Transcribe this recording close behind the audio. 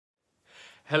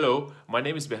Hello, my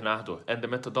name is Bernardo, and the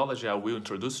methodology I will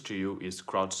introduce to you is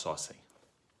crowdsourcing.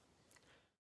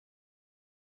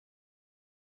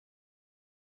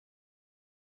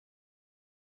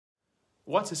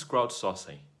 What is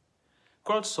crowdsourcing?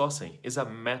 Crowdsourcing is a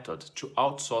method to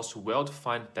outsource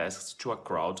well-defined tasks to a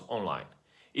crowd online.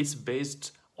 It's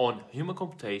based on human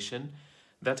computation,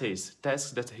 that is,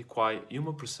 tasks that require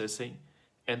human processing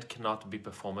and cannot be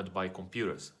performed by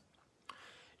computers.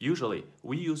 Usually,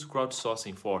 we use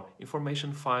crowdsourcing for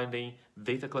information finding,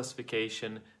 data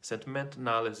classification, sentiment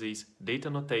analysis, data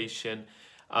annotation,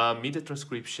 media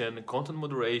transcription, content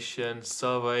moderation,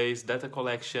 surveys, data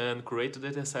collection, create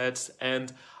datasets,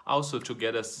 and also to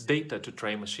get us data to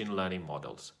train machine learning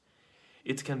models.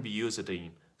 It can be used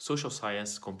in social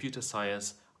science, computer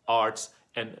science, arts,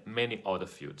 and many other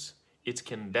fields. It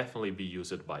can definitely be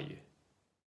used by you.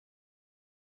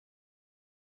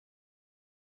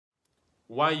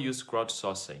 Why use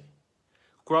crowdsourcing?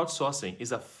 Crowdsourcing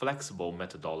is a flexible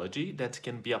methodology that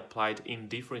can be applied in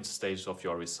different stages of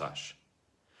your research.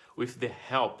 With the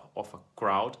help of a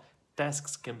crowd,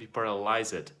 tasks can be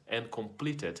parallelized and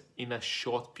completed in a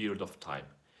short period of time,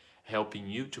 helping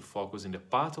you to focus in the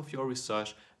part of your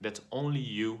research that only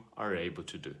you are able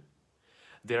to do.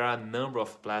 There are a number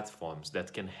of platforms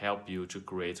that can help you to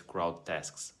create crowd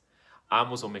tasks.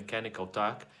 Amazon Mechanical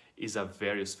Turk is a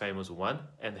very famous one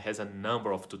and has a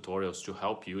number of tutorials to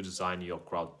help you design your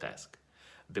crowd task.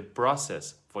 The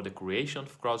process for the creation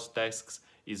of crowd tasks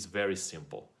is very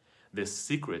simple. The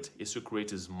secret is to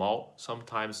create small,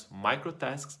 sometimes micro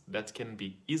tasks that can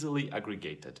be easily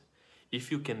aggregated.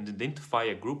 If you can identify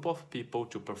a group of people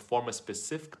to perform a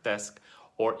specific task,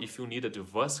 or if you need a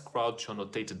diverse crowd to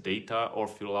annotate data or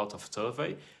fill out a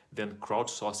survey, then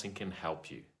crowdsourcing can help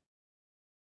you.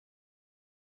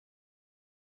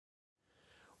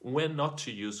 When not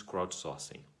to use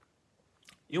crowdsourcing.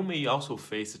 You may also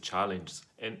face challenges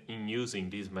in using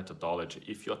this methodology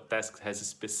if your task has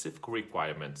specific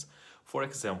requirements. For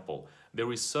example, the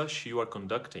research you are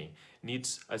conducting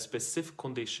needs a specific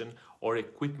condition or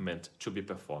equipment to be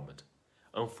performed.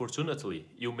 Unfortunately,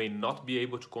 you may not be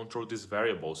able to control these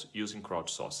variables using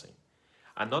crowdsourcing.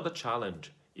 Another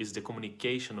challenge is the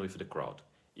communication with the crowd.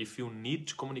 If you need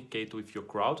to communicate with your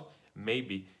crowd,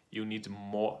 maybe you need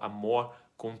a more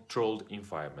controlled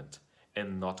environment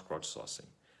and not crowdsourcing.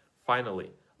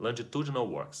 Finally, longitudinal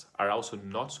works are also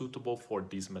not suitable for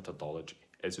this methodology,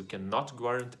 as you cannot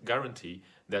guarantee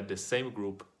that the same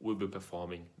group will be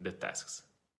performing the tasks.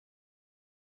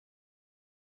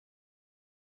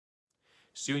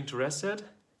 Still interested?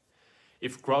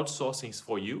 If crowdsourcing is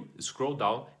for you, scroll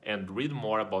down and read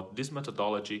more about this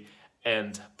methodology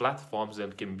and platforms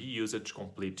that can be used to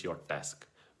complete your task.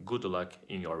 Good luck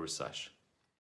in your research.